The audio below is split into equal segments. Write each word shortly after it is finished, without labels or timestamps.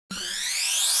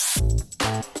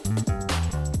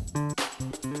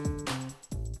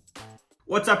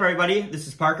What's up, everybody? This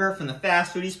is Parker from the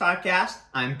Fast Foodies podcast.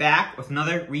 I'm back with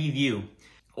another review.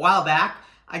 A while back,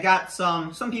 I got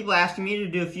some people asking me to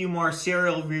do a few more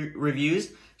cereal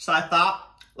reviews, so I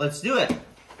thought, let's do it.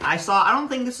 I don't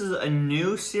think this is a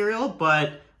new cereal,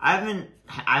 but I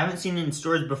haven't seen it in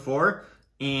stores before,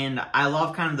 and I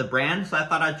love kind of the brand, so I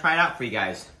thought I'd try it out for you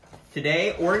guys.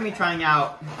 Today, we're gonna be trying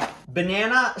out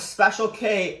Banana Special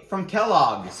K from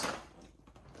Kellogg's.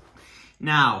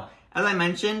 Now, as I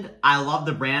mentioned, I love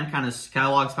the brand, kind of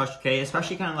Kelloggs Special K,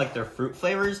 especially kind of like their fruit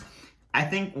flavors. I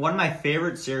think one of my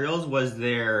favorite cereals was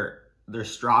their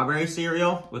strawberry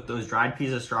cereal with those dried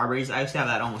pieces of strawberries. I used to have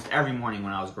that almost every morning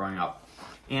when I was growing up.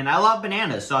 And I love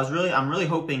bananas, so I'm really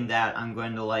hoping that I'm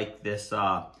going to like this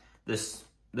this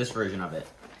version of it.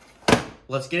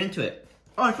 Let's get into it.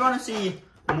 Oh, if you want to see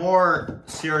more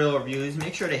cereal reviews,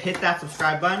 make sure to hit that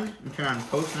subscribe button and turn on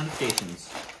post notifications.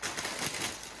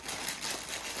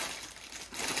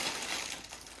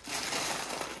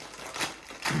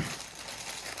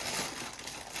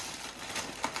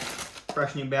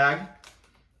 Fresh new bag.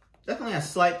 Definitely a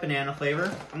slight banana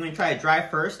flavor. I'm going to try it dry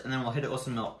first, and then we'll hit it with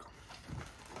some milk.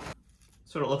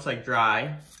 That's what it looks like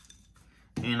dry.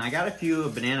 And I got a few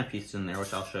banana pieces in there,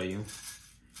 which I'll show you.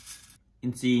 You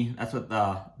can see that's what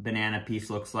the banana piece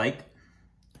looks like.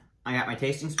 I got my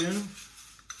tasting spoon.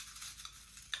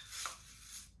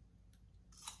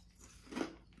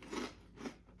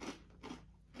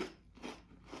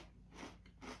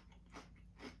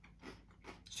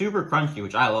 Super crunchy,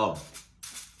 which I love.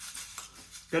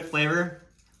 Good flavor.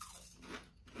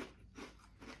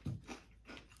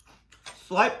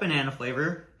 Slight banana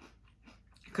flavor.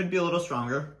 Could be a little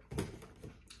stronger.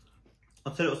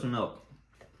 Let's hit it with some milk.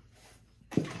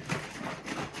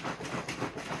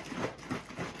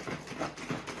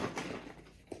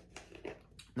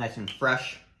 Nice and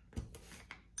fresh.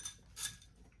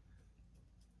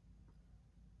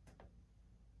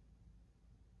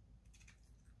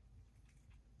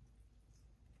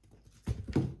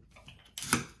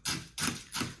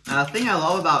 The thing I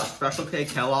love about Special K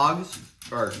Kellogg's,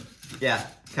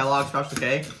 Kellogg's Special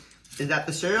K, is that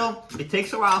the cereal, it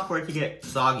takes a while for it to get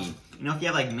soggy. You know, if you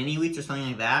have like mini wheats or something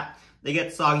like that, they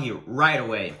get soggy right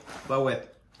away. But with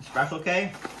Special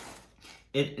K,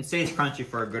 it stays crunchy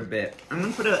for a good bit. I'm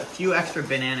gonna put a few extra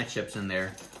banana chips in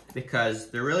there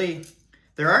because there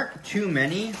aren't too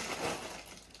many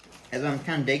as I'm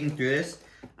kind of digging through this.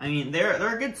 I mean, they're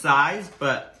a good size,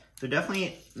 but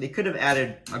they could have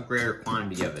added a greater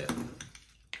quantity of it.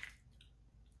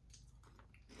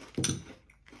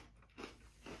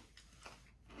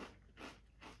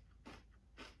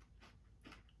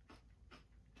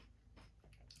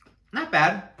 Not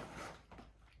bad.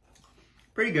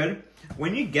 Pretty good.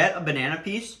 When you get a banana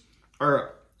piece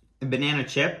or a banana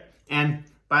chip, and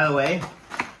by the way,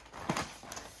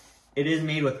 it is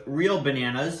made with real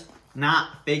bananas,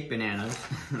 not fake bananas.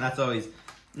 That's always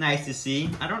nice to see.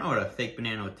 I don't know what a fake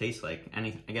banana would taste like.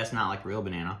 I guess not like real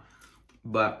banana.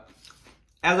 But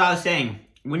as I was saying,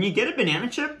 when you get a banana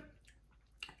chip,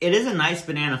 it is a nice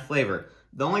banana flavor.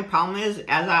 The only problem is,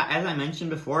 as I mentioned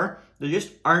before, there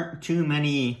just aren't too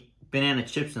many banana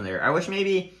chips in there. I wish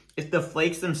maybe if the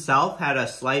flakes themselves had a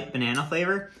slight banana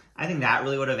flavor, I think that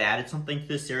really would have added something to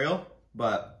the cereal.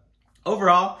 But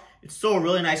overall, it's still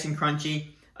really nice and crunchy.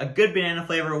 A good banana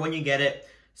flavor when you get it.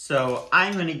 So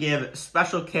I'm going to give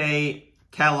Special K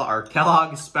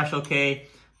Kellogg's Special K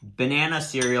banana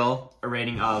cereal a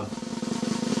rating of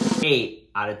 8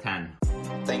 out of 10.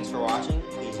 Thanks for watching.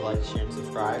 Please like, share, and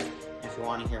subscribe. If you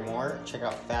want to hear more, check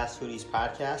out Fast Foodies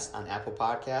Podcast on Apple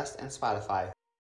Podcasts and Spotify.